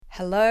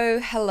Hello,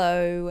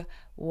 hello.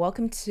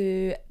 Welcome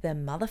to the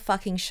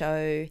motherfucking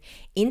show.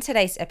 In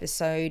today's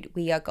episode,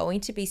 we are going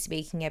to be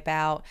speaking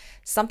about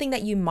something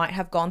that you might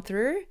have gone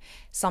through,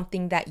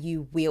 something that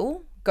you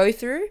will go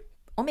through,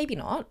 or maybe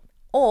not.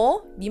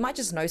 Or you might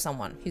just know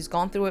someone who's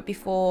gone through it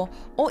before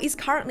or is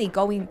currently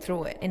going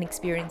through it and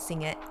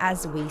experiencing it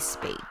as we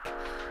speak.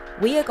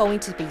 We are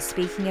going to be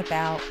speaking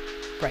about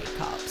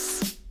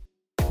breakups.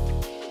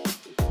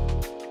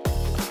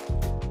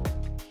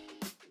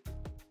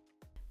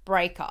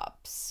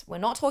 Breakups. We're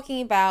not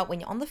talking about when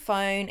you're on the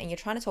phone and you're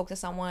trying to talk to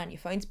someone, your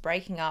phone's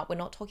breaking up. We're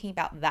not talking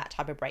about that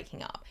type of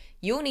breaking up.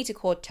 You'll need to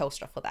call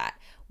Telstra for that.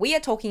 We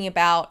are talking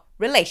about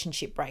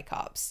relationship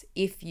breakups,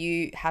 if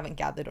you haven't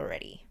gathered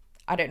already.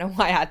 I don't know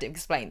why I had to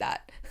explain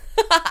that.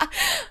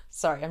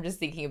 Sorry, I'm just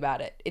thinking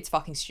about it. It's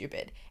fucking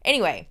stupid.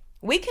 Anyway,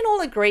 we can all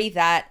agree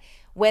that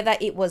whether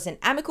it was an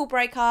amicable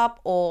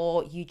breakup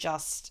or you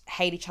just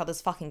hate each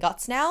other's fucking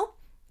guts now,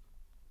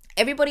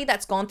 everybody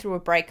that's gone through a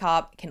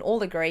breakup can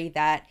all agree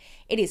that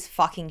it is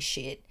fucking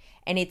shit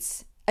and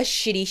it's a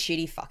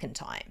shitty fucking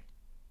time.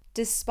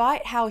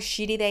 Despite how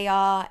shitty they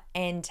are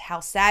and how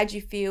sad you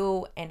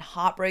feel and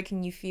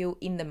heartbroken you feel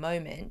in the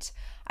moment,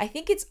 I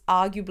think it's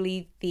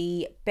arguably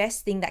the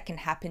best thing that can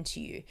happen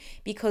to you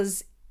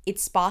because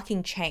it's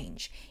sparking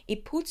change.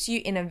 It puts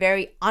you in a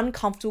very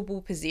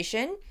uncomfortable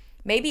position,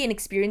 maybe an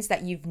experience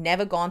that you've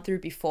never gone through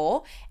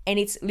before, and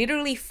it's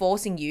literally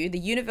forcing you, the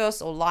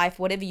universe or life,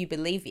 whatever you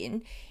believe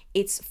in,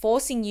 it's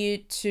forcing you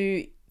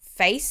to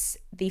face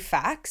the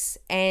facts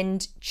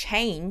and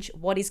change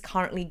what is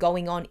currently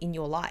going on in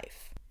your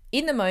life.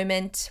 In the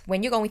moment,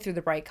 when you're going through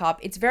the breakup,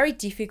 it's very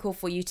difficult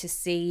for you to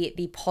see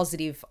the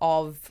positive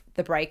of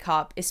the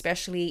breakup,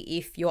 especially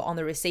if you're on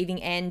the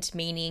receiving end,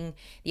 meaning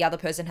the other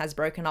person has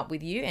broken up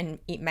with you and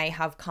it may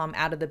have come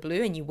out of the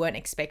blue and you weren't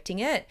expecting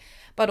it.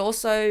 But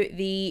also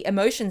the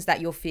emotions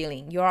that you're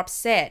feeling. You're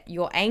upset,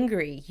 you're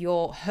angry,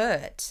 you're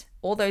hurt,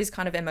 all those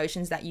kind of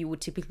emotions that you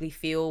would typically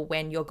feel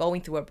when you're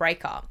going through a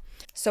breakup.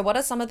 So what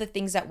are some of the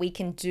things that we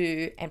can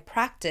do and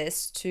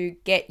practice to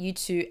get you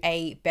to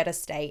a better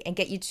state and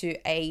get you to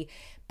a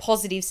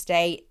positive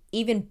state,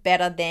 even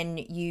better than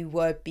you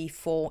were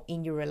before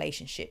in your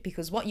relationship?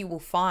 Because what you will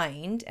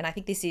find, and I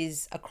think this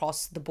is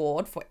across the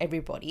board for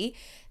everybody,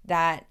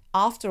 that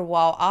after a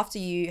while, after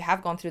you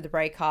have gone through the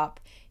breakup,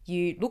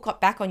 you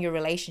look back on your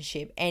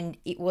relationship and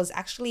it was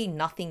actually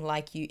nothing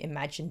like you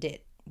imagined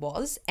it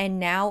was, and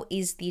now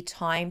is the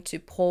time to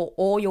pour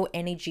all your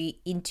energy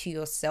into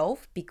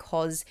yourself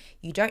because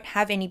you don't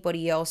have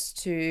anybody else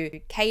to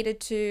cater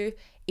to.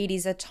 It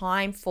is a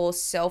time for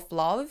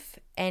self-love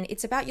and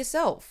it's about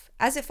yourself,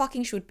 as it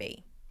fucking should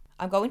be.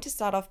 I'm going to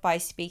start off by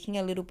speaking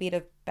a little bit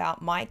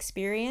about my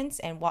experience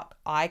and what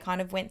I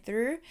kind of went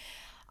through.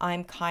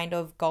 I'm kind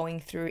of going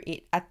through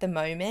it at the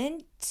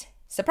moment.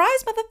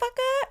 Surprise,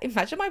 motherfucker!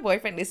 Imagine my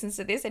boyfriend listens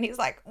to this and he's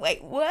like,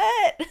 wait,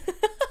 what?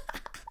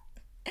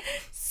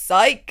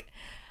 Psych.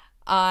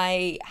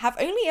 I have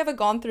only ever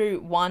gone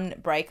through one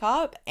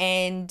breakup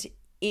and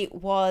it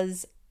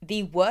was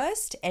the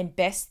worst and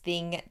best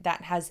thing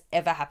that has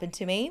ever happened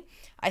to me.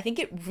 I think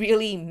it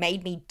really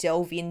made me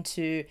delve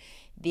into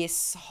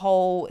this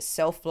whole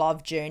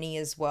self-love journey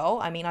as well.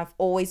 I mean, I've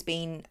always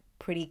been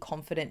a pretty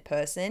confident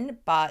person,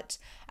 but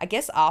I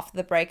guess after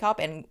the breakup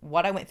and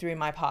what I went through in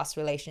my past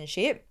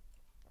relationship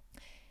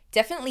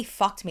definitely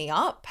fucked me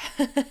up,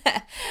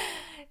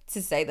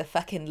 to say the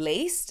fucking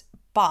least.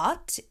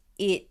 But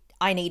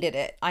I needed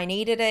it.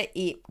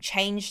 It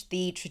changed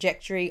the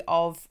trajectory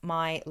of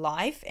my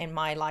life and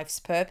my life's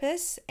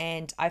purpose.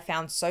 And I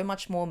found so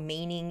much more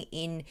meaning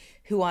in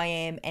who I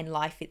am and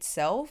life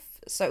itself.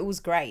 So it was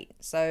great.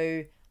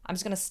 So I'm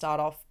just going to start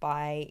off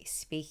by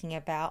speaking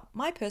about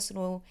my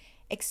personal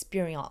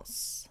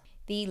experience.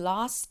 The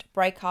last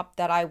breakup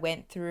that I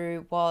went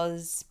through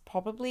was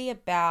probably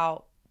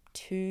about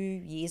 2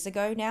 years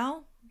ago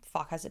now.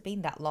 Fuck, has it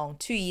been that long?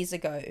 2 years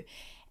ago.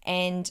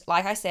 And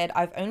like I said,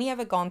 I've only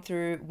ever gone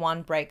through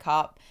one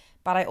breakup,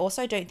 but I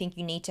also don't think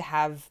you need to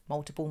have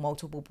multiple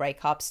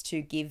breakups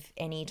to give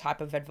any type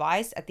of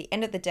advice. At the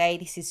end of the day,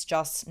 this is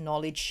just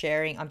knowledge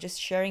sharing. I'm just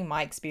sharing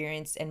my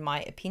experience and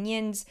my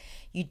opinions.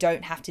 You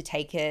don't have to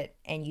take it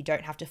and you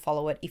don't have to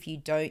follow it if you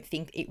don't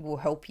think it will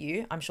help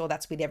you. I'm sure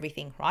that's with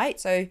everything, right?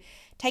 So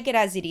take it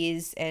as it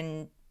is,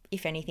 and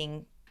if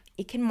anything,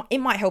 it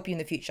might help you in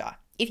the future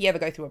if you ever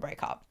go through a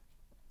breakup.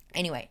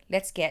 Anyway,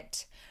 let's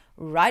get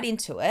right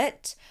into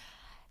it.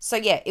 So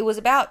yeah, it was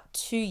about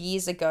 2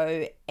 years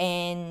ago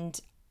and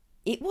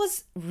it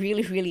was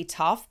really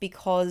tough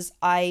because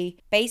I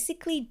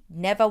basically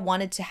never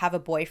wanted to have a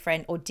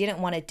boyfriend or didn't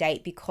want to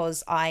date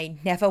because I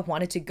never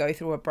wanted to go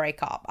through a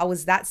breakup. I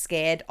was that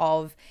scared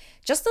of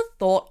just the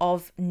thought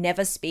of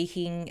never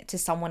speaking to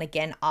someone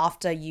again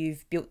after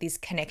you've built this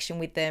connection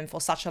with them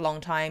for such a long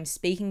time,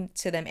 speaking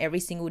to them every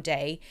single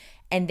day,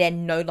 and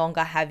then no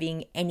longer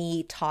having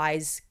any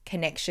ties,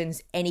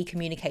 connections, any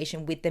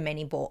communication with them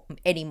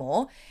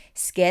anymore,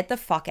 scared the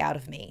fuck out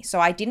of me.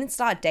 So I didn't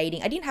start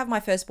dating. I didn't have my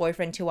first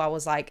boyfriend till I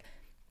was like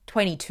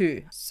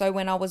 22. So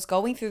when I was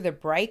going through the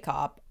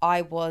breakup,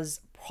 I was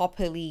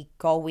properly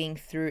going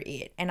through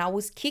it. And I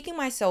was kicking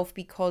myself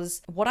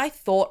because what I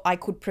thought I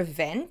could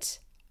prevent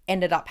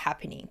ended up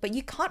happening. But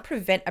you can't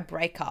prevent a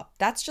breakup.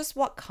 That's just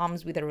what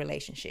comes with a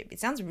relationship. It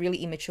sounds really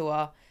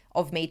immature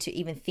of me to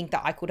even think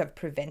that I could have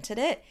prevented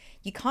it.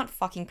 You can't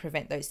fucking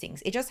prevent those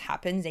things. It just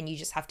happens and you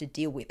just have to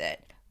deal with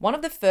it. One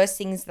of the first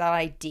things that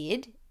I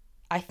did,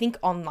 I think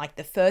on like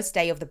the first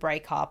day of the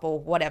breakup or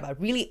whatever,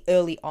 really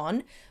early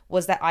on,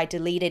 was that I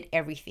deleted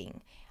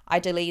everything. I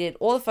deleted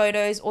all the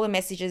photos, all the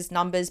messages,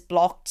 numbers,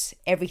 blocked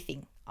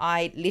everything.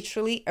 I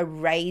literally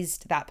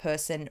erased that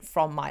person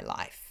from my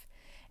life.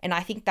 And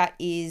I think that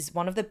is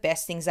one of the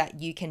best things that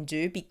you can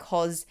do,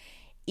 because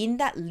in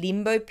that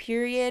limbo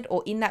period,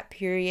 or in that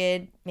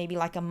period, maybe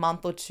like a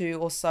month or two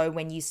or so,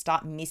 when you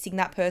start missing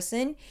that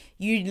person,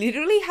 you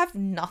literally have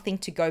nothing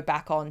to go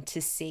back on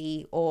to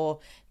see or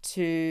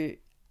to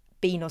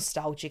be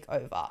nostalgic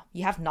over.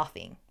 You have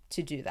nothing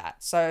to do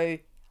that. So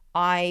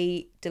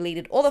I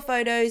deleted all the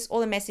photos, all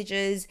the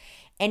messages,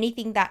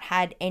 anything that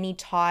had any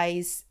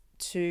ties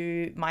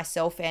to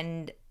myself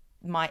and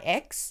my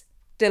ex,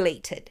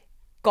 deleted,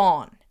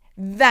 gone,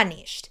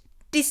 vanished,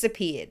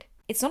 disappeared.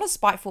 It's not a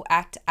spiteful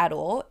act at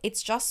all.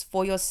 It's just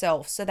for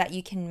yourself so that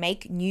you can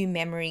make new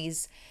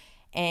memories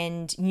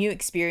and new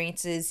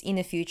experiences in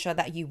the future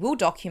that you will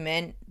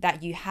document,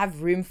 that you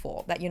have room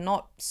for, that you're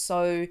not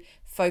so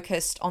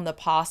focused on the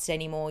past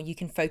anymore. You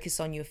can focus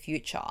on your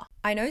future.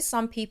 I know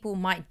some people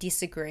might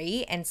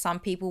disagree, and some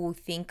people will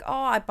think,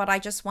 oh, but I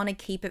just want to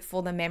keep it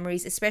for the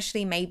memories,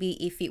 especially maybe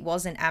if it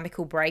was an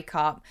amicable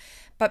breakup.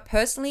 But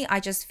personally, I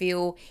just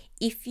feel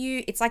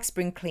it's like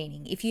spring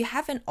cleaning. If you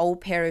have an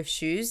old pair of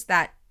shoes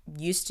that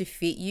used to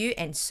fit you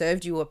and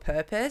served you a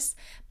purpose,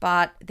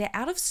 but they're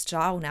out of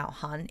style now,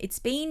 hun. It's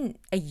been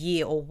a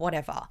year or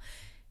whatever.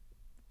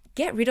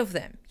 Get rid of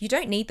them. You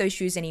don't need those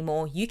shoes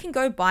anymore. You can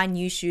go buy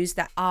new shoes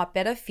that are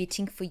better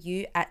fitting for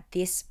you at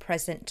this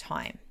present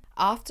time.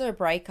 After a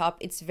breakup,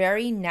 it's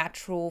very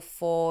natural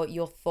for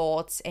your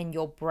thoughts and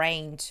your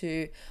brain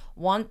to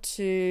want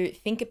to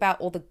think about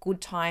all the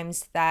good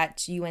times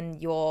that you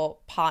and your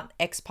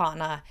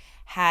ex-partner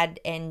had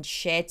and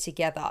shared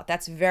together.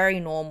 That's very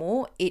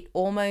normal. It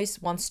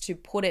almost wants to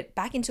put it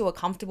back into a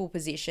comfortable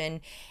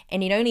position,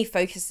 and it only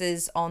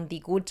focuses on the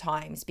good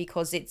times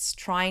because it's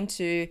trying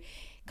to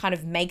kind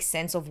of make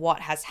sense of what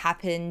has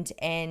happened,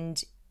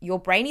 and your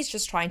brain is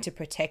just trying to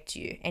protect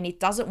you, and it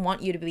doesn't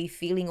want you to be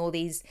feeling all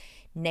these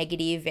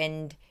negative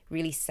and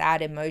really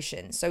sad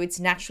emotions. So it's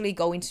naturally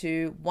going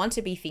to want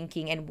to be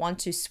thinking and want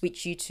to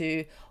switch you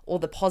to all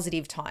the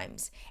positive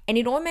times. And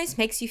it almost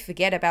makes you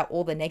forget about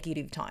all the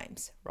negative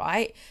times,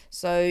 right?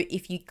 So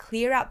if you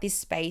clear out this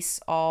space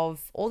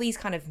of all these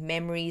kind of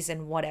memories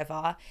and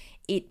whatever,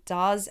 it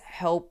does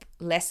help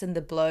lessen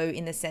the blow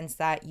in the sense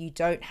that you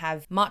don't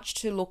have much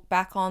to look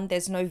back on.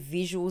 There's no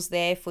visuals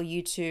there for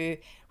you to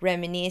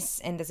reminisce.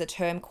 And there's a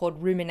term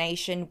called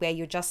rumination where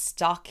you're just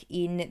stuck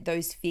in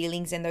those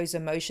feelings and those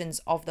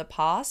emotions of the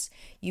past.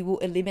 You will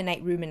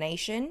eliminate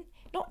rumination.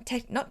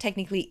 Not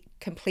technically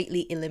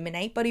completely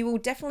eliminate, but it will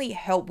definitely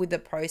help with the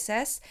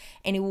process,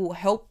 and it will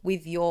help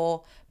with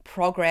your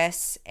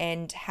progress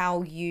and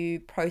how you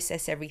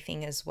process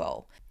everything as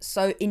well.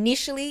 So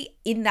initially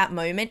in that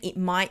moment, it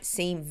might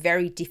seem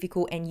very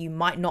difficult and you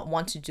might not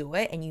want to do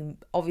it, and you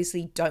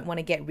obviously don't want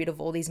to get rid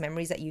of all these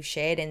memories that you've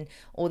shared and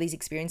all these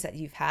experiences that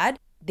you've had.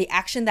 The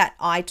action that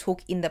I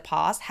took in the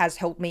past has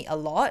helped me a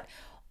lot.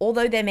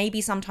 Although there may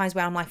be some times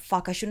where I'm like,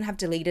 fuck, I shouldn't have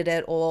deleted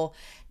it, or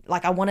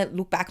like I want to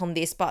look back on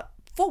this, but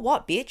for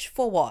what, bitch?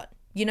 For what?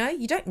 You know,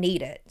 you don't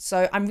need it.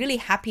 So I'm really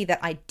happy that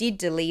I did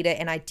delete it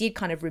and I did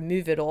kind of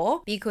remove it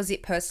all, because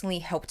it personally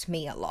helped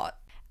me a lot.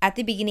 At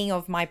the beginning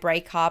of my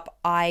breakup,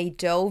 I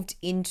delved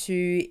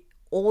into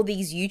all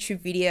these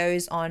YouTube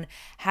videos on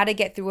how to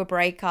get through a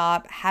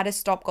breakup, how to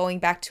stop going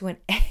back to an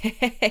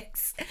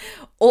ex,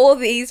 all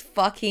these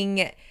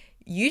fucking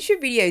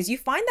YouTube videos. You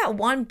find that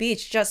one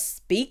bitch just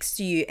speaks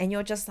to you and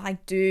you're just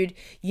like, dude,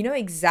 you know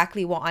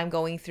exactly what I'm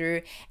going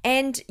through.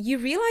 And you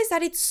realize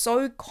that it's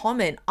so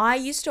common. I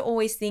used to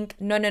always think,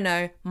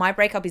 no, my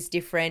breakup is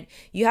different.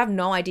 You have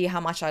no idea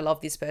how much I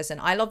love this person.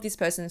 I love this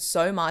person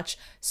so much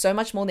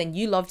more than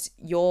you loved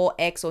your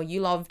ex or you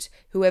loved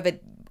whoever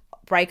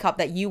breakup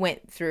that you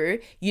went through.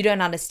 You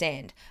don't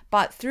understand.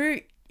 But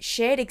through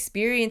shared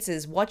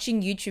experiences,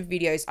 watching YouTube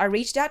videos, I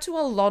reached out to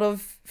a lot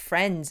of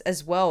friends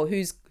as well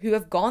who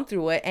have gone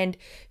through it and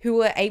who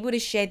were able to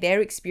share their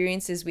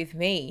experiences with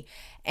me.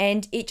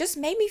 And it just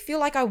made me feel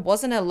like I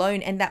wasn't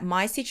alone and that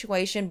my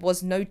situation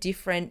was no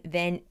different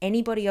than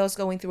anybody else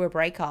going through a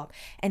breakup.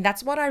 And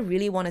that's what I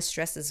really want to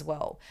stress as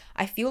well.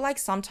 I feel like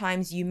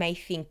sometimes you may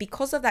think,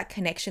 because of that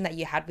connection that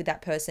you had with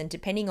that person,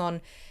 depending on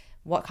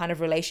what kind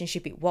of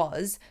relationship it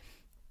was,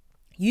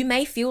 you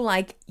may feel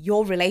like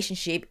your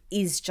relationship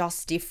is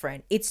just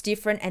different. It's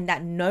different and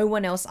that no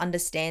one else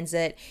understands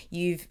it.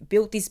 You've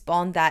built this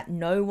bond that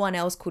no one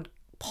else could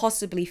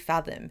possibly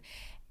fathom.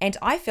 And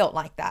I felt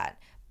like that.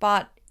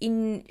 But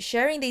in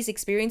sharing these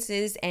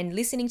experiences and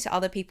listening to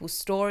other people's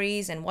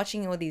stories and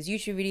watching all these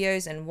YouTube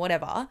videos and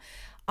whatever,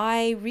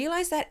 I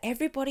realized that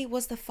everybody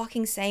was the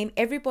fucking same.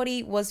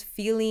 Everybody was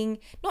feeling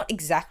not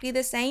exactly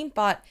the same,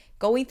 but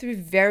going through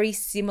very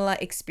similar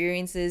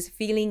experiences,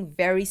 feeling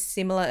very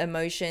similar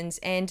emotions.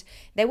 And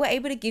they were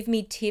able to give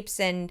me tips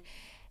and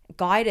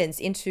guidance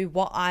into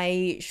what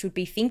I should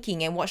be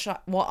thinking and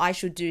what I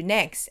should do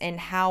next and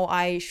how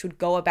I should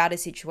go about a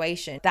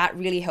situation. That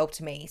really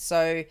helped me.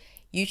 So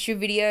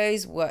YouTube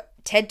videos were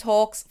TED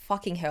Talks,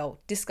 fucking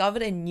hell.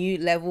 Discovered a new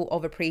level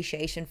of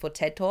appreciation for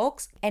TED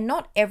Talks. And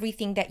not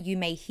everything that you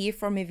may hear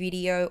from a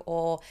video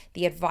or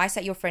the advice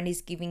that your friend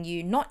is giving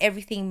you, not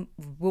everything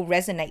will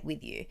resonate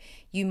with you.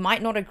 You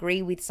might not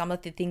agree with some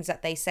of the things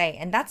that they say,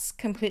 and that's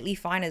completely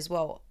fine as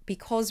well,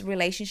 because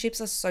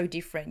relationships are so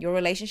different. Your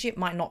relationship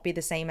might not be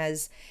the same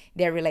as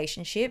their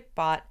relationship,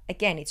 but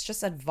again, it's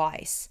just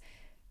advice.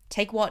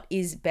 Take what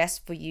is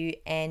best for you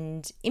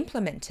and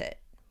implement it.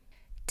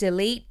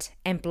 Delete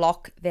and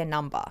block their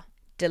number.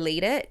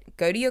 Delete it.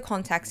 Go to your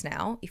contacts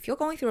now. If you're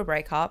going through a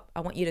breakup, I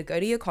want you to go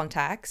to your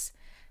contacts,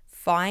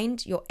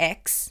 find your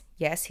ex.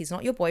 Yes, he's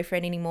not your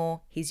boyfriend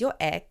anymore. He's your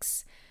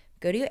ex.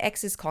 Go to your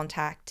ex's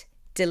contact,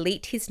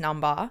 delete his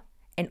number,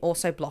 and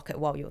also block it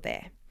while you're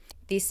there.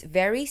 This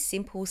very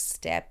simple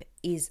step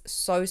is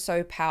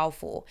so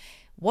powerful.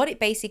 What it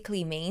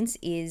basically means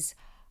is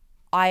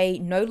I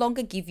no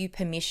longer give you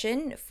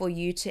permission for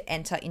you to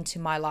enter into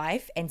my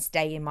life and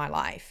stay in my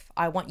life.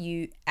 I want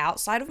you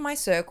outside of my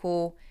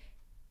circle.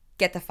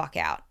 Get the fuck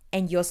out.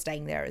 And you're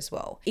staying there as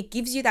well. It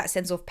gives you that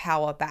sense of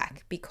power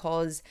back,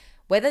 because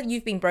whether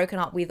you've been broken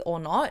up with or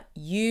not,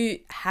 you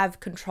have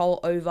control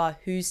over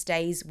who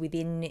stays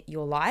within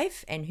your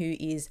life and who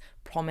is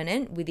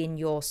prominent within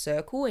your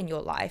circle in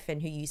your life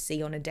and who you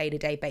see on a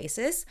day-to-day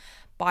basis.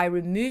 By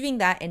removing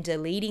that and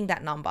deleting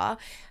that number,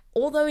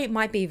 although it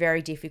might be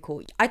very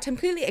difficult, I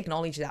completely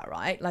acknowledge that,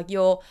 right? Like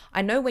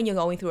I know when you're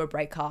going through a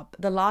breakup,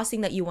 the last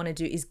thing that you want to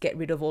do is get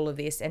rid of all of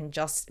this and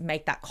just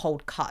make that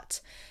cold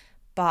cut.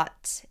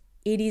 But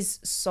it is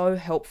so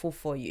helpful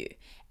for you.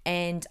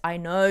 And I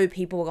know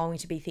people are going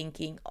to be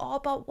thinking,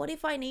 oh, but what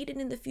if I need it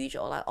in the future?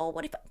 Or like, oh,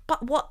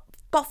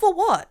 but for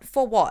what?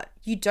 For what?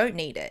 You don't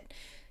need it.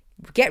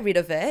 Get rid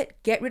of it.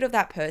 Get rid of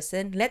that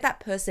person. Let that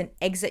person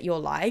exit your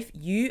life.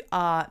 You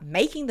are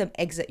making them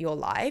exit your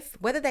life,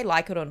 whether they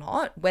like it or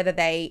not, whether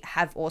they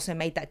have also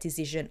made that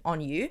decision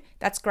on you.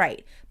 That's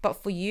great.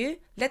 But for you,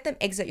 let them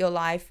exit your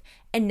life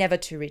and never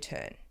to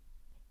return.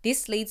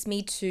 This leads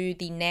me to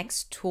the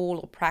next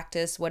tool or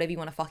practice, whatever you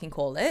want to fucking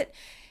call it,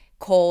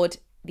 called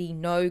the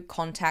no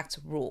contact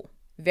rule.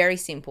 Very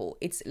simple.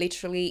 It's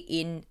literally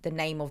in the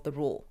name of the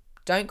rule.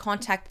 Don't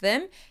contact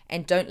them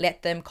and don't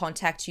let them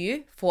contact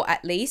you for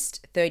at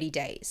least 30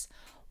 days.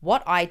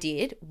 What I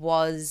did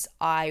was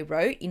I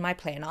wrote in my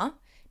planner,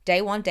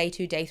 day 1, day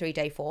 2, day 3,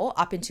 day 4,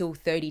 up until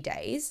 30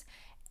 days.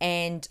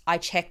 And I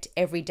checked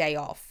every day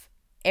off.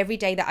 Every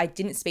day that I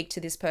didn't speak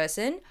to this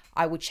person,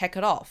 I would check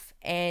it off.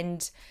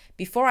 And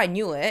before I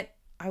knew it,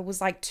 I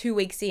was like 2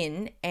 weeks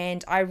in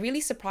and I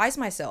really surprised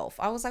myself.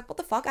 I was like, what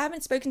the fuck? I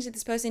haven't spoken to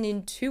this person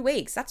in 2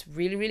 weeks. That's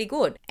really, really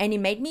good. And it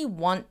made me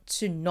want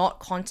to not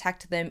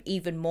contact them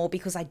even more,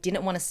 because I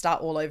didn't want to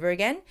start all over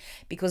again.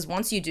 Because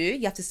once you do,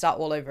 you have to start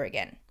all over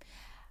again.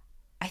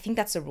 I think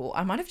that's a rule.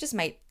 I might have just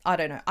made, I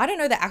don't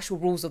know the actual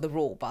rules of the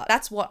rule, but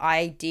that's what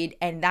I did.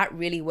 And that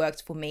really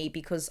worked for me,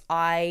 because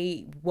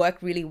I work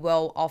really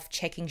well off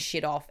checking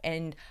shit off,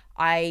 and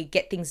I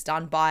get things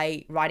done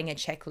by writing a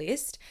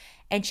checklist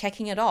and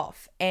checking it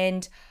off.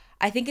 And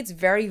I think it's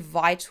very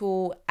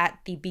vital at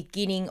the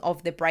beginning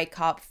of the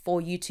breakup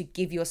for you to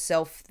give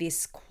yourself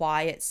this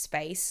quiet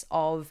space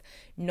of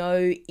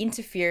no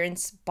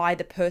interference by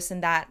the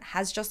person that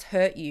has just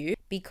hurt you,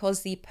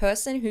 because the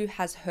person who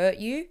has hurt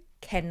you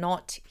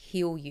cannot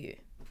heal you.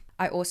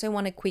 I also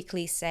want to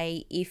quickly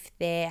say, if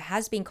there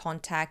has been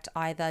contact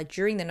either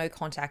during the no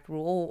contact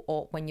rule,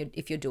 or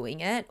if you're doing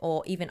it,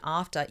 or even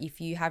after,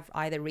 if you have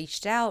either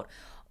reached out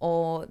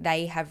or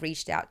they have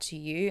reached out to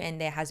you and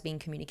there has been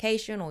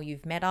communication, or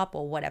you've met up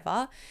or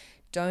whatever,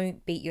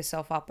 don't beat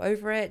yourself up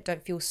over it.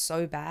 Don't feel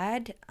so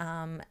bad.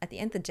 At the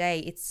end of the day,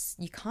 it's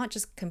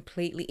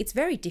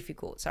very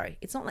difficult. Sorry.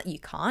 It's not that you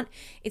can't,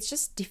 it's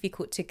just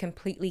difficult to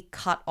completely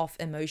cut off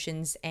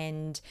emotions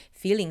and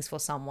feelings for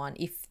someone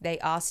if they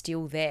are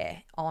still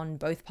there on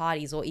both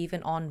parties or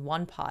even on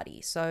one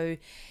party. So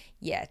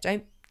yeah,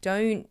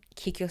 don't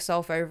kick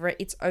yourself over it.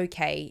 It's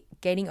okay.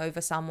 Getting over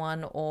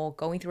someone or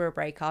going through a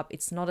breakup,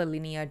 it's not a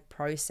linear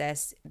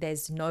process.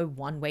 There's no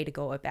one way to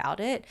go about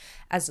it,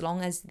 as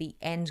long as the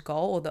end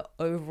goal or the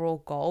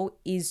overall goal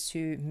is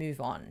to move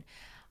on.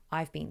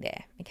 I've been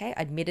there, okay?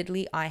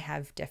 Admittedly, I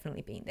have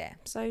definitely been there.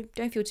 So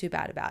don't feel too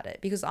bad about it,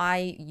 because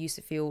I used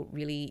to feel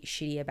really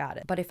shitty about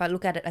it. But if I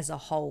look at it as a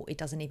whole, it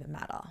doesn't even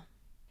matter.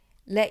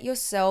 Let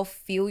yourself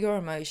feel your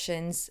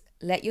emotions.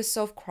 Let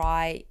yourself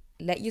cry.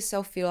 Let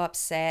yourself feel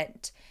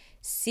upset.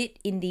 Sit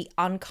in the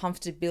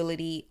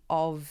uncomfortability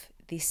of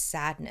this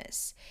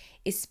sadness,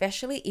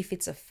 especially if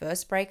it's a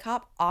first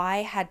breakup.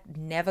 I had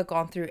never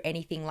gone through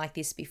anything like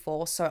this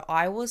before, so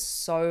I was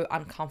so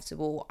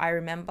uncomfortable. I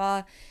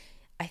remember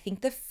I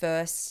think the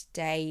first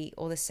day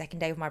or the second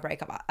day of my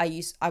breakup,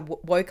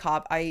 woke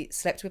up, I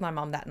slept with my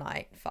mum that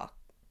night. Fuck.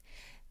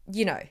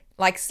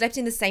 Like slept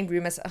in the same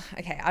room as,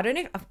 okay, I don't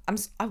know.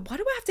 Why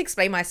do I have to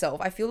explain myself?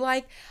 I feel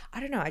like, I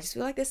don't know. I just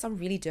feel like there's some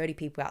really dirty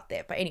people out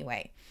there. But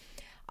anyway,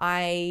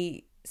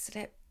 I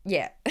slept,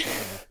 yeah.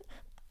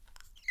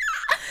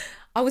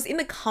 I was in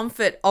the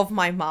comfort of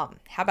my mum.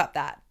 How about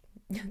that?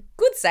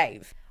 Good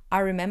save. I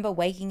remember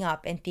waking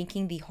up and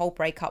thinking the whole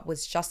breakup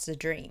was just a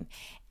dream.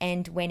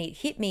 And when it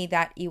hit me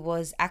that it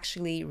was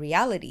actually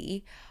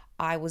reality,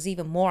 I was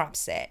even more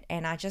upset,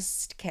 and I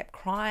just kept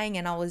crying,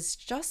 and I was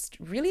just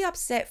really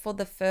upset for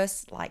the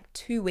first like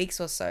 2 weeks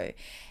or so.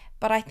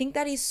 But I think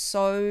that is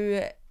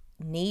so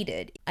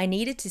needed. I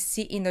needed to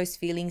sit in those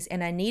feelings,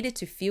 and I needed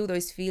to feel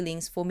those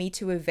feelings for me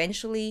to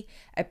eventually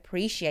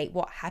appreciate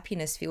what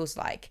happiness feels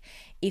like.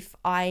 If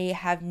I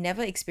have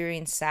never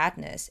experienced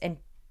sadness and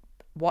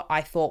what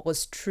I thought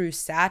was true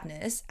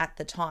sadness at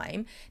the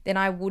time, then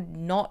I would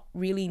not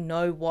really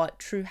know what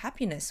true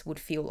happiness would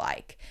feel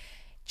like.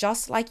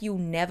 Just like you'll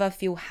never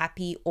feel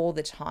happy all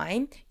the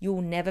time,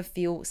 you'll never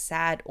feel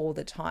sad all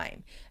the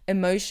time.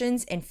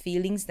 Emotions and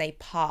feelings, they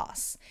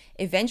pass.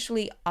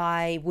 Eventually,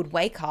 I would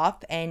wake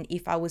up, and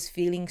if I was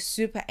feeling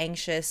super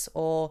anxious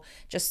or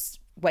just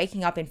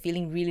waking up and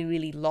feeling really,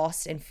 really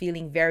lost and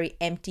feeling very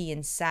empty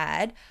and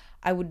sad,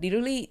 I would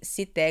literally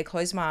sit there,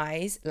 close my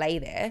eyes, lay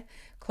there,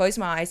 close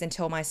my eyes and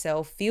tell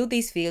myself, feel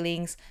these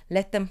feelings,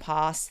 let them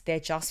pass, they're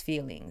just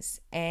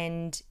feelings.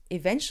 And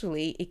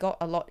eventually it got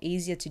a lot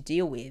easier to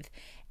deal with.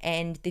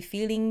 And the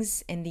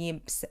feelings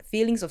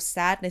of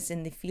sadness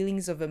and the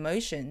feelings of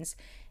emotions,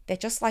 they're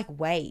just like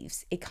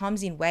waves. It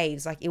comes in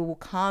waves, like it will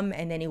come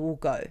and then it will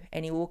go,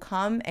 and it will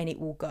come and it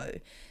will go.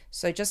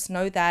 So just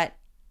know that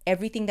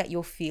everything that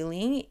you're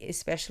feeling,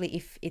 especially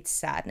if it's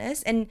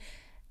sadness, and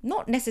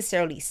not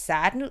necessarily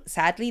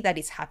sadly that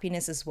is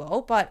happiness as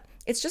well, but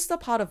it's just a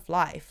part of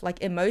life.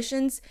 Like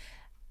emotions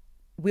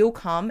will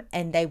come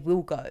and they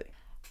will go.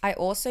 I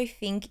also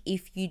think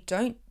if you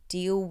don't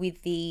deal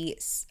with the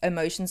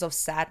emotions of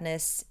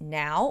sadness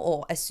now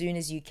or as soon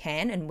as you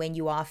can, and when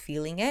you are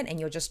feeling it and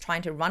you're just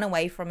trying to run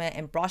away from it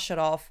and brush it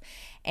off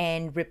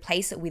and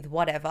replace it with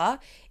whatever,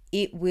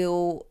 it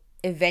will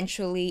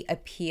eventually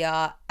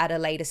appear at a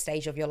later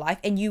stage of your life,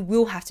 and you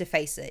will have to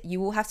face it. You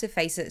will have to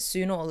face it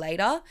sooner or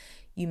later.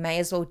 You may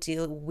as well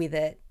deal with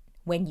it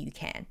when you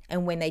can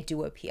and when they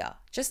do appear.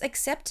 Just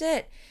accept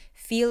it,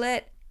 feel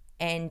it,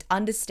 and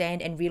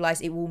understand and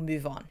realize it will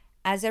move on.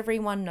 As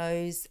everyone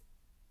knows,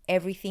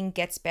 everything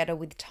gets better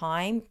with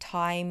time.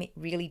 Time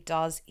really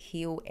does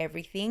heal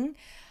everything.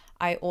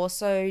 I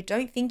also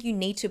don't think you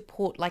need to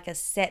put like a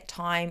set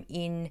time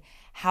in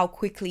how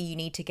quickly you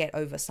need to get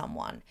over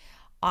someone.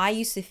 I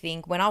used to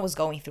think when I was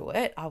going through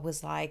it, I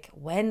was like,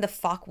 when the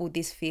fuck will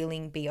this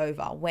feeling be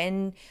over?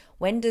 When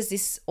does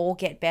this all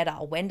get better?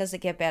 When does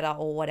it get better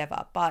or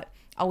whatever? But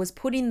I was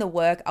putting the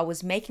work. I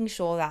was making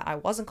sure that I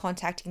wasn't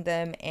contacting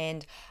them,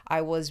 and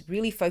I was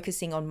really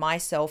focusing on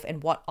myself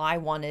and what I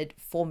wanted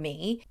for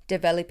me,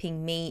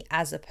 developing me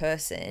as a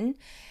person.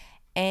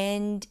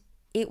 And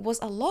it was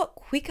a lot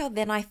quicker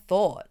than I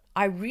thought.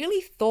 I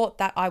really thought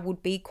that I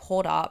would be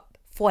caught up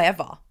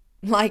forever.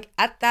 Like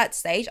at that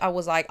stage, I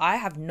was like, I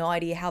have no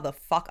idea how the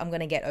fuck I'm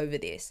going to get over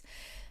this.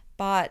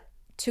 But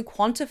to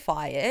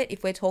quantify it,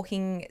 if we're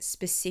talking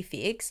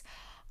specifics,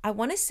 I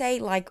want to say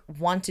like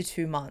 1 to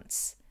 2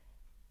 months,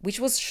 which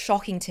was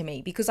shocking to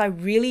me because I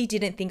really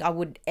didn't think I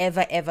would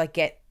ever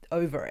get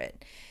over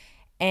it.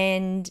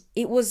 And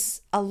it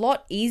was a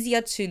lot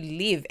easier to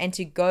live and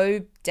to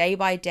go day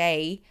by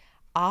day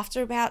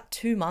after about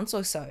 2 months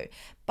or so.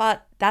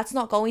 But that's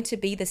not going to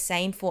be the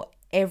same for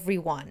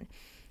everyone.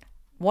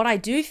 What I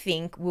do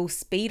think will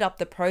speed up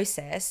the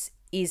process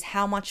is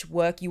how much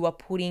work you are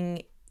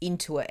putting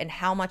into it and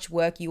how much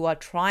work you are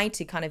trying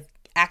to kind of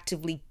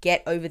actively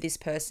get over this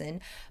person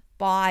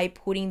by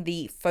putting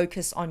the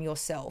focus on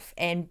yourself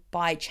and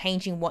by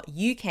changing what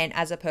you can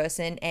as a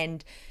person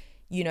and,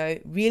 you know,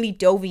 really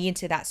delving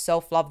into that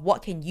self-love.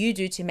 What can you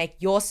do to make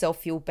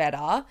yourself feel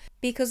better?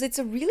 Because it's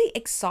a really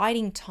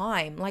exciting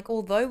time. Like,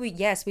 although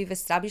we've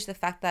established the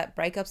fact that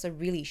breakups are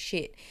really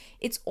shit,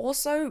 it's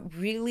also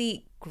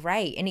really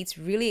great and it's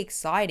really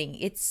exciting.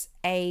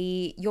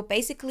 You're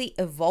basically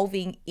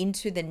evolving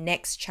into the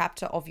next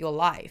chapter of your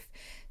life.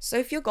 So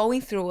if you're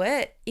going through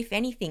it, if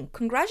anything,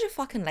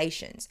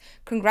 congratulations.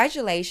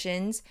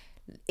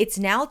 It's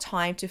now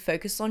time to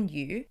focus on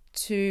you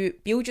to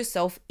build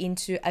yourself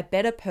into a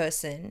better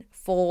person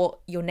for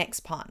your next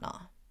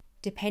partner.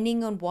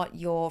 Depending on what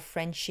your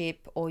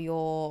friendship or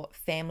your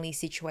family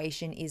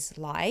situation is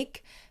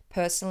like,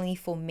 personally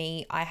for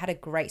me, I had a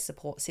great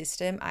support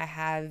system. I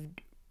have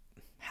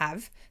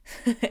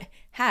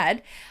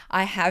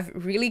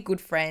really good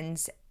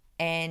friends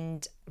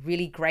and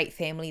really great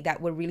family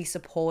that were really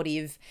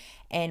supportive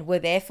and were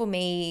there for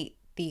me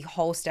the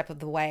whole step of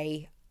the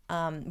way.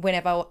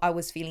 Whenever I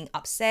was feeling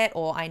upset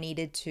or I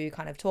needed to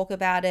kind of talk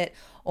about it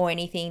or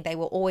anything, they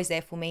were always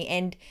there for me.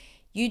 And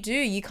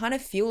you kind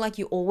of feel like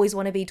you always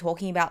want to be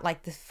talking about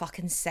like the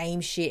fucking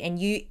same shit, and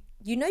you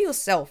you know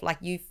yourself, like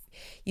you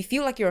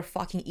feel like you're a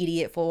fucking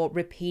idiot for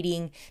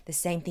repeating the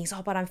same things.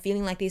 Oh, but I'm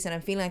feeling like this and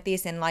I'm feeling like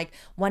this. And like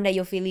one day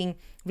you're feeling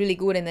really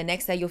good and the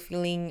next day you're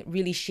feeling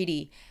really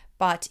shitty.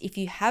 But if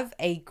you have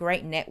a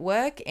great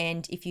network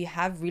and if you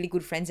have really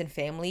good friends and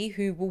family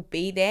who will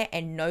be there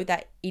and know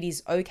that it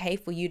is okay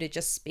for you to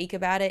just speak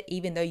about it,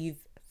 even though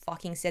you've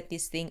fucking said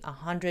this thing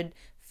 100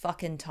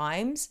 fucking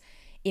times,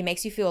 it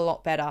makes you feel a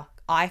lot better.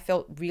 I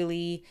felt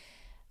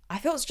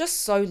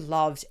just so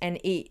loved, and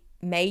it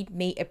made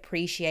me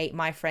appreciate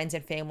my friends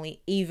and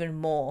family even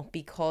more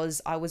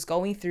because I was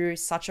going through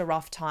such a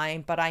rough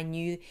time, but I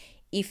knew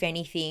if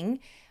anything,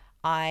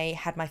 I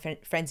had my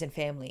friends and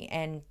family,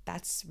 and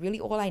that's really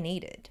all I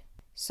needed.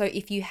 So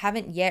if you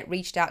haven't yet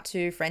reached out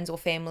to friends or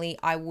family,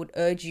 I would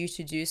urge you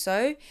to do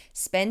so.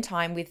 Spend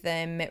time with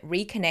them,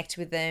 reconnect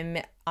with them.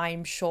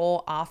 I'm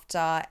sure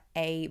after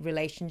a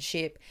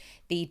relationship,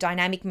 the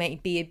dynamic may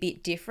be a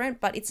bit different,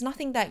 but it's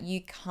nothing that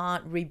you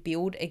can't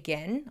rebuild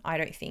again, I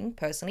don't think,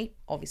 personally.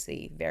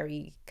 Obviously,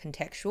 very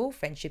contextual.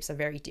 Friendships are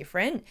very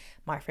different.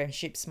 My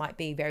friendships might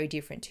be very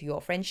different to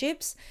your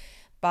friendships.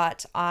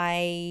 But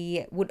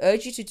I would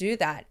urge you to do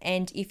that.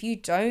 And if you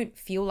don't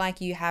feel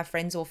like you have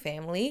friends or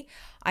family,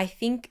 I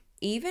think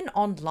even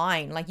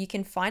online, like you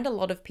can find a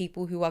lot of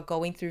people who are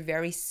going through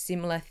very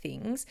similar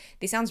things.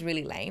 This sounds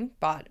really lame,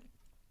 but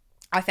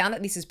I found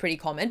that this is pretty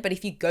common. But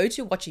if you go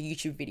to watch a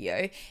YouTube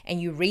video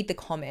and you read the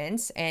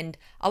comments, and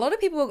a lot of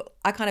people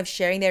are kind of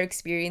sharing their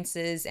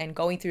experiences and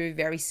going through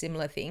very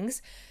similar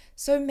things.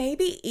 So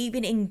maybe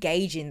even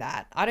engage in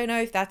that. I don't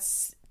know if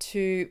that's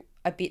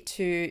a bit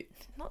too,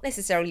 not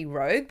necessarily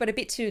rogue, but a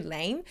bit too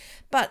lame.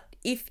 But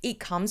if it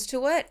comes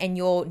to it and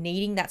you're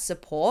needing that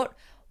support,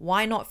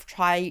 why not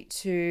try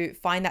to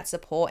find that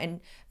support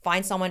and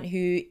find someone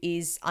who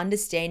is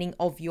understanding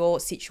of your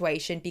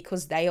situation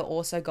because they are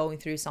also going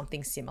through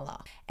something similar.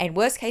 And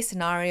worst case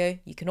scenario,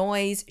 you can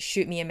always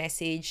shoot me a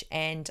message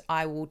and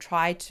I will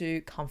try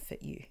to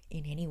comfort you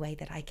in any way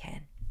that I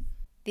can.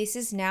 This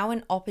is now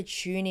an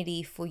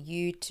opportunity for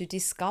you to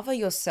discover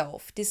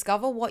yourself,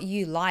 discover what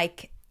you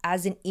like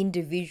as an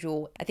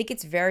individual. I think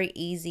it's very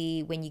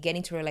easy when you get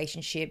into a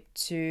relationship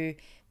to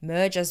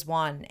merge as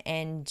one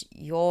and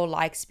your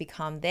likes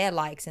become their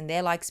likes and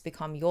their likes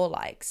become your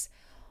likes.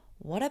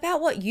 What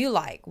about what you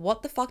like?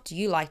 What the fuck do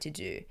you like to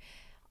do?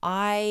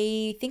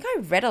 I think I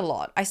read a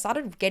lot. I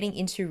started getting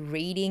into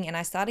reading and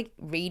I started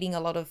reading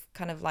a lot of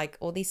kind of like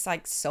all these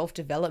like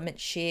self-development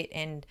shit,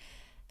 and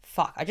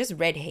fuck, I just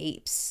read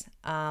heaps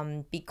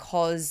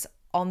because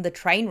on the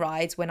train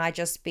rides when I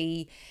just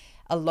be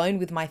alone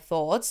with my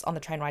thoughts on the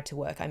train ride to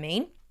work, I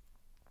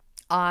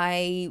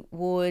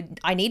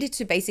needed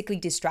to basically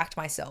distract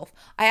myself.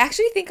 I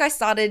actually think I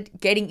started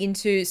getting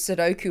into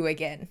Sudoku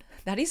again.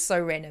 That is so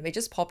random. It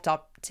just popped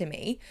up to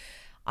me.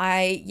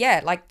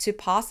 Like to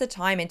pass the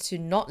time and to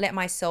not let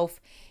myself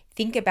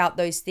think about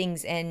those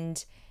things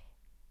and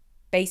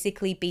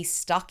basically be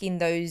stuck in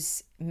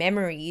those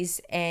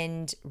memories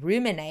and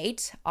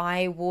ruminate,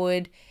 I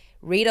would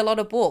read a lot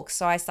of books.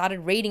 So I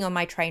started reading on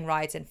my train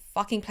rides and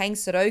fucking playing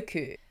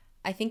Sudoku.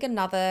 I think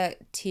another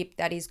tip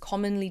that is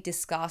commonly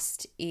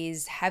discussed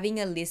is having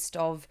a list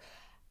of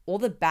all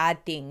the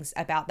bad things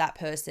about that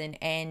person.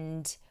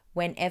 And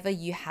whenever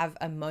you have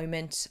a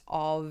moment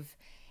of,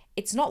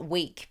 it's not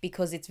weak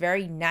because it's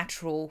very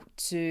natural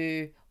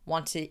to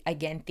want to,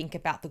 again, think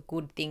about the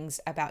good things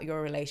about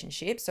your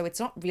relationship. So it's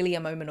not really a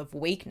moment of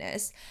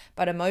weakness,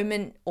 but a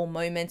moment or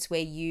moments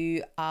where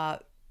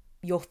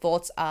your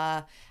thoughts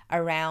are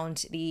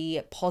around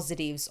the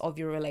positives of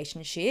your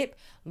relationship.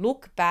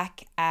 Look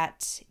back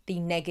at the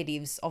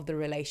negatives of the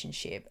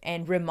relationship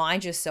and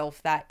remind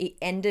yourself that it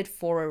ended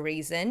for a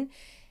reason.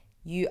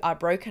 You are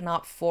broken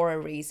up for a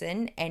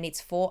reason, and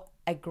it's for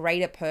a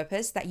greater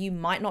purpose that you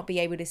might not be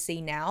able to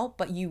see now,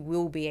 but you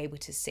will be able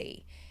to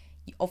see.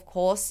 Of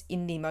course,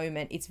 in the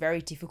moment, it's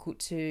very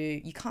difficult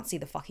you can't see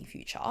the fucking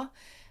future,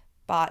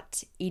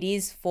 but it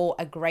is for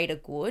a greater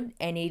good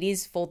and it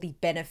is for the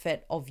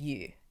benefit of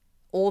you.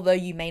 Although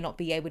you may not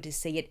be able to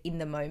see it in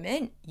the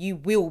moment, you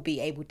will be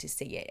able to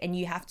see it. And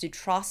you have to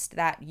trust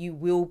that you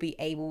will be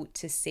able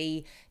to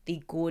see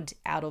the good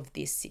out of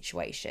this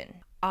situation.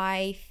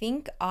 I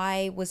think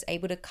I was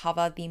able to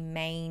cover the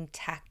main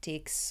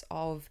tactics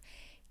of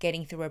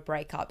getting through a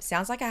breakup.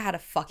 Sounds like I had a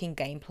fucking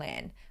game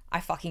plan. I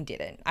fucking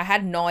didn't. I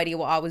had no idea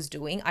what I was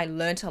doing. I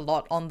learned a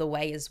lot on the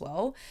way as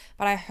well.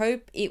 But I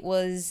hope it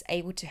was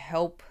able to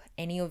help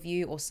any of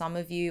you or some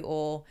of you,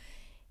 or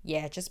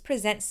just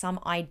present some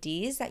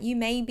ideas that you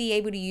may be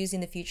able to use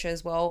in the future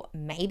as well.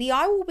 Maybe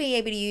I will be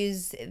able to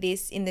use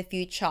this in the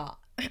future.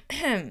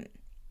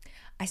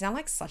 I sound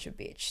like such a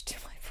bitch to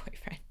my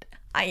boyfriend.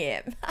 I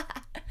am.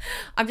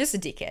 I'm just a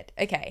dickhead.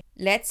 Okay,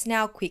 let's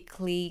now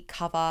quickly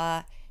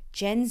cover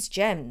Jen's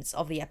gems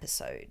of the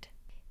episode.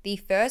 The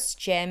first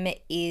gem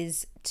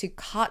is to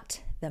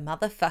cut the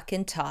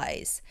motherfucking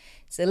ties.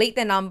 Delete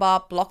their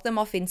number, block them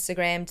off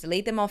Instagram,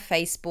 delete them off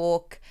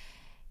Facebook,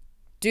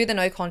 do the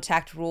no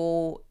contact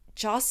rule.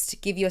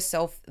 Just give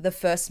yourself the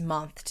first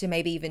month to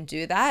maybe even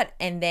do that,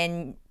 and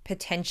then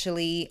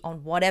potentially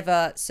on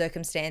whatever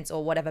circumstance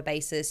or whatever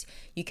basis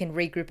you can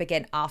regroup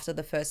again after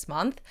the first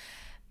month.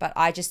 But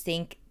I just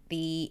think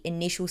the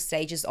initial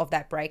stages of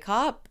that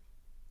breakup,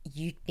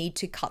 you need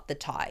to cut the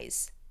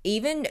ties.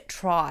 Even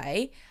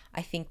try,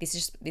 I think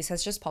this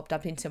has just popped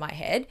up into my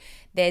head.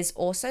 There's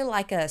also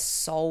like a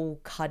soul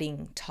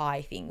cutting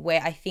tie thing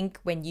where I think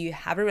when you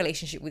have a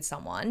relationship with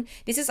someone,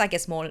 this is I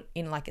guess more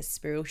in like a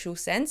spiritual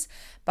sense,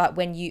 but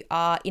when you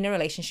are in a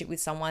relationship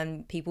with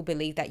someone, people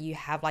believe that you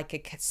have like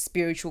a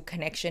spiritual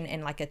connection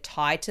and like a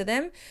tie to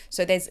them.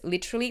 So there's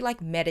literally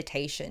like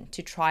meditation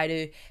to try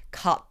to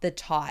cut the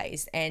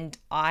ties, and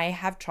I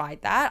have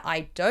tried that.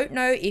 I don't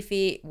know if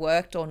it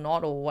worked or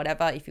not or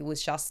whatever, if it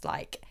was just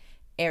like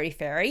airy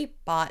fairy,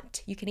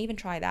 but you can even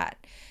try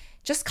that.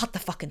 Just cut the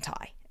fucking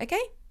tie,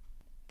 okay?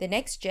 The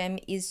next gem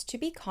is to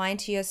be kind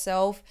to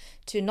yourself,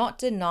 to not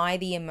deny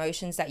the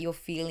emotions that you're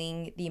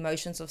feeling, the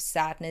emotions of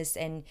sadness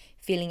and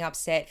feeling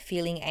upset,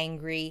 feeling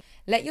angry.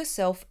 Let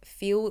yourself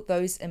feel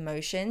those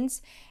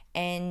emotions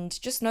and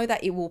just know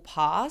that it will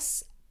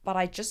pass. But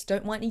I just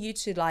don't want you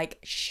to like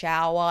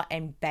shower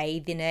and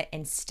bathe in it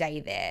and stay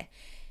there.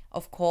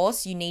 Of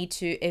course, you need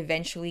to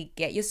eventually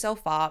get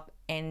yourself up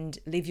and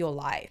live your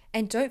life.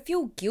 And don't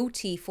feel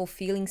guilty for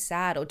feeling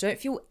sad, or don't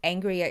feel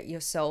angry at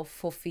yourself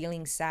for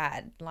feeling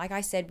sad. Like I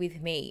said with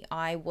me,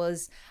 I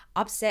was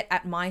upset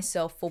at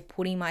myself for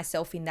putting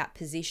myself in that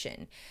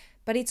position.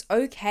 But it's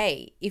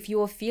okay. If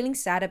you are feeling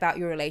sad about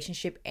your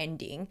relationship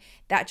ending,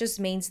 that just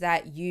means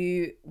that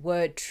you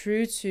were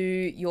true to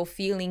your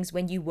feelings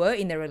when you were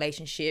in the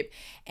relationship,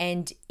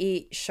 and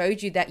it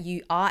showed you that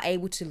you are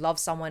able to love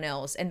someone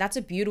else. And that's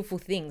a beautiful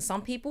thing.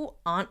 Some people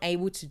aren't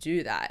able to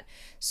do that.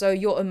 So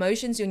your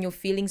emotions and your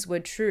feelings were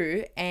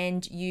true,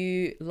 and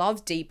you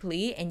loved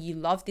deeply, and you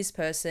loved this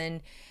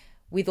person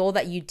with all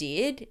that you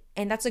did,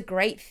 and that's a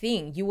great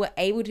thing. You were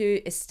able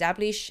to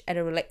establish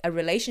a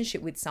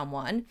relationship with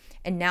someone,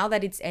 and now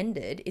that it's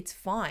ended, it's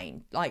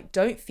fine. Like,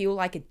 don't feel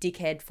like a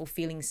dickhead for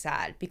feeling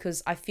sad,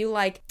 because I feel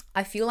like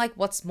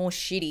what's more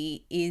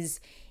shitty is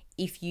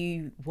if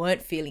you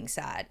weren't feeling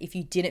sad, if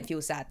you didn't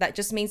feel sad. That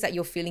just means that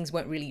your feelings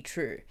weren't really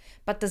true.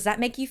 But does that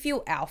make you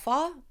feel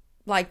alpha?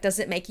 Like, does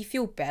it make you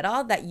feel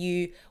better that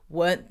you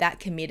weren't that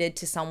committed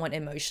to someone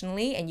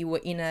emotionally and you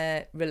were in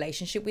a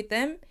relationship with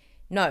them?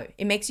 No,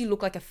 it makes you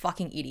look like a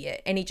fucking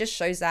idiot. And it just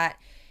shows that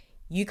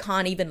you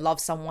can't even love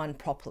someone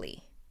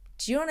properly.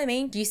 Do you know what I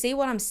mean? Do you see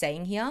what I'm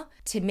saying here?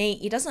 To me,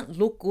 it doesn't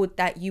look good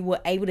that you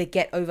were able to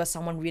get over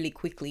someone really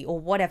quickly or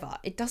whatever.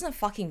 It doesn't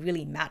fucking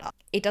really matter.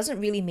 It doesn't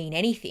really mean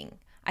anything.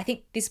 I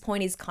think this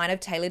point is kind of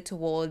tailored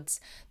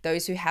towards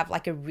those who have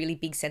like a really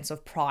big sense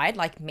of pride,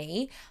 like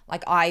me.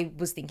 Like, I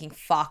was thinking,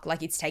 fuck,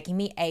 like it's taking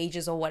me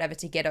ages or whatever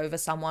to get over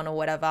someone or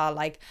whatever.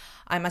 Like,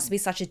 I must be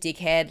such a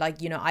dickhead.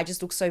 Like, you know, I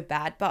just look so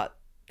bad. But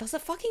does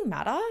it fucking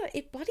matter?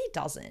 It bloody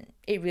doesn't.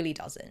 It really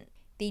doesn't.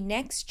 The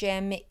next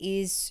gem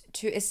is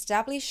to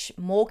establish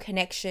more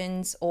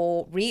connections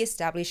or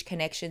re-establish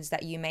connections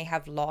that you may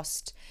have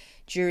lost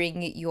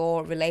during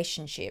your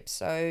relationship.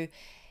 So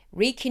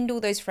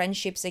rekindle those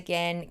friendships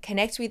again,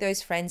 connect with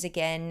those friends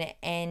again,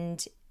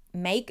 and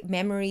make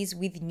memories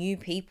with new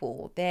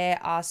people. There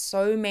are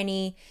so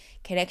many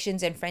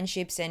connections and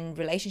friendships and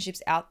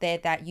relationships out there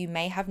that you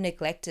may have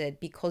neglected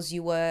because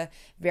you were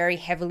very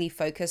heavily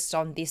focused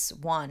on this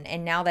one.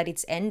 And now that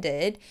it's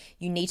ended,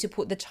 you need to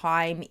put the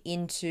time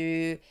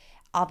into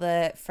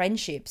other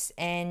friendships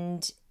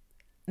and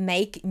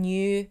make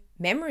new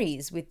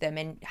memories with them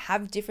and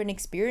have different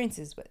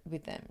experiences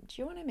with them. Do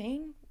you know what I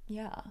mean?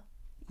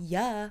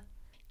 Yeah.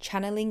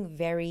 Channeling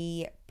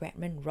very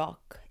Bretman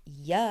Rock.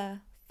 Yeah.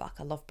 Fuck,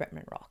 I love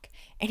Bretman Rock.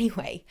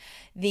 Anyway,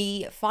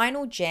 the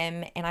final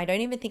gem, and I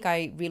don't even think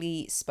I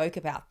really spoke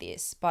about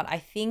this, but I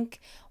think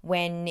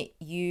when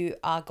you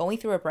are going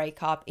through a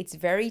breakup, it's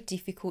very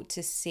difficult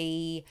to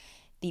see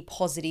the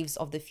positives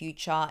of the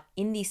future,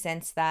 in the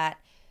sense that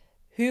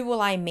who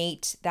will I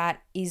meet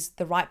that is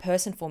the right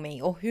person for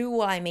me? Or who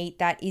will I meet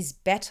that is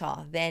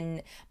better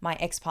than my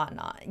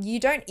ex-partner?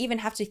 You don't even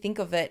have to think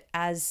of it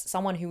as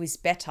someone who is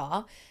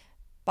better,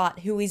 but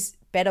who is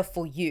better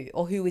for you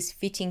or who is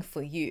fitting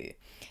for you.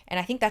 And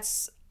I think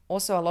that's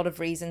also a lot of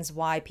reasons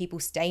why people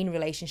stay in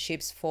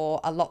relationships for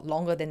a lot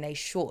longer than they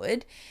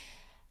should,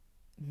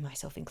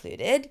 myself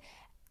included.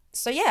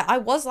 So yeah, I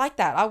was like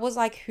that. I was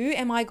like, who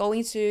am I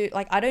going to,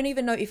 like, I don't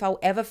even know if I'll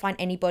ever find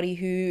anybody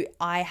who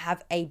I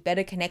have a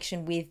better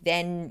connection with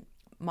than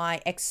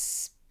my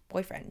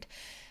ex-boyfriend.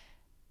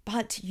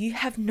 But you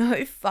have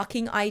no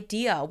fucking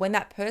idea. When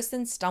that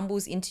person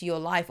stumbles into your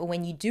life, or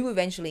when you do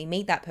eventually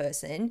meet that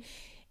person,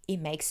 it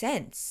makes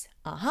sense.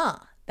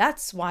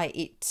 That's why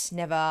it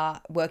never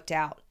worked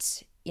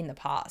out in the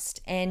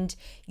past. And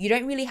you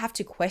don't really have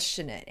to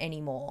question it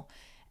anymore.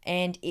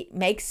 And it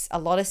makes a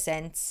lot of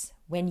sense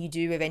when you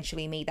do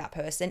eventually meet that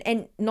person.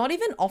 And not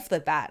even off the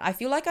bat. I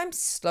feel like I'm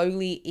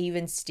slowly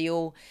even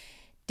still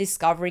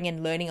discovering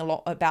and learning a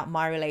lot about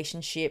my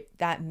relationship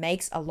that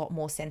makes a lot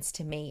more sense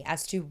to me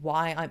as to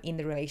why I'm in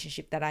the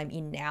relationship that I'm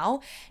in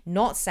now.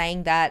 Not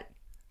saying that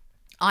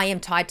I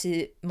am tied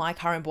to my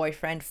current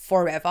boyfriend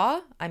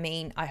forever. I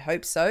mean, I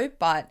hope so,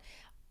 but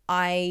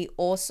I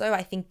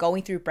think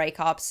going through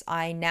breakups,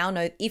 I now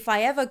know if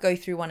I ever go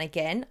through one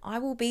again, I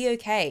will be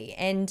okay.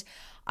 And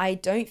I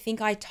don't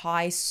think I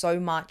tie so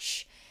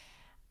much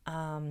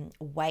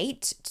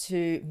weight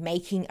to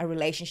making a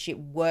relationship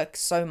work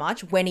so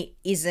much when it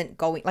isn't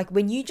going, like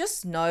when you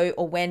just know,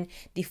 or when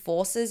the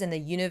forces and the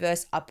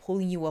universe are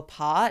pulling you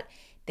apart,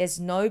 there's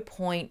no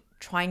point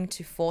trying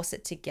to force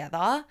it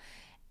together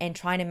and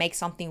trying to make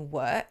something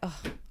work. Ugh,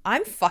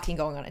 I'm fucking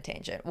going on a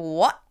tangent.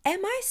 What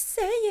am I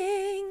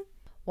saying?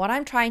 What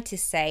I'm trying to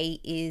say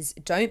is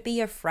don't be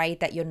afraid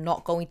that you're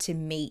not going to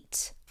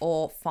meet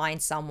or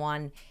find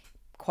someone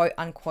quote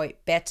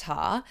unquote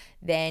better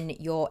than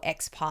your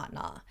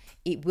ex-partner.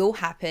 It will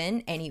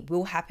happen, and it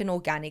will happen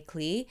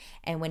organically.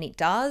 And when it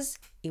does,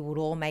 it will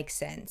all make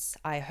sense.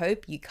 I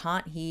hope you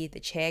can't hear the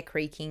chair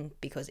creaking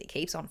because it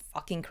keeps on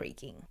fucking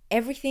creaking.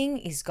 Everything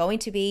is going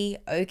to be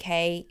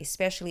okay,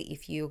 especially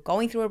if you're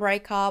going through a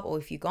breakup, or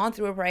if you've gone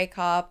through a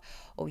breakup,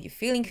 or you're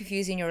feeling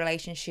confused in your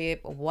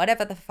relationship, or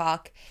whatever the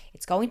fuck.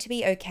 It's going to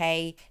be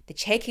okay. The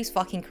chair keeps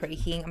fucking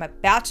creaking. I'm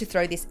about to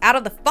throw this out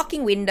of the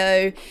fucking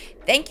window.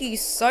 Thank you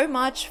so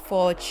much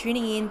for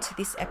tuning in to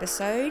this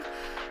episode.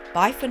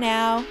 Bye for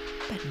now,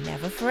 but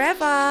never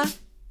forever.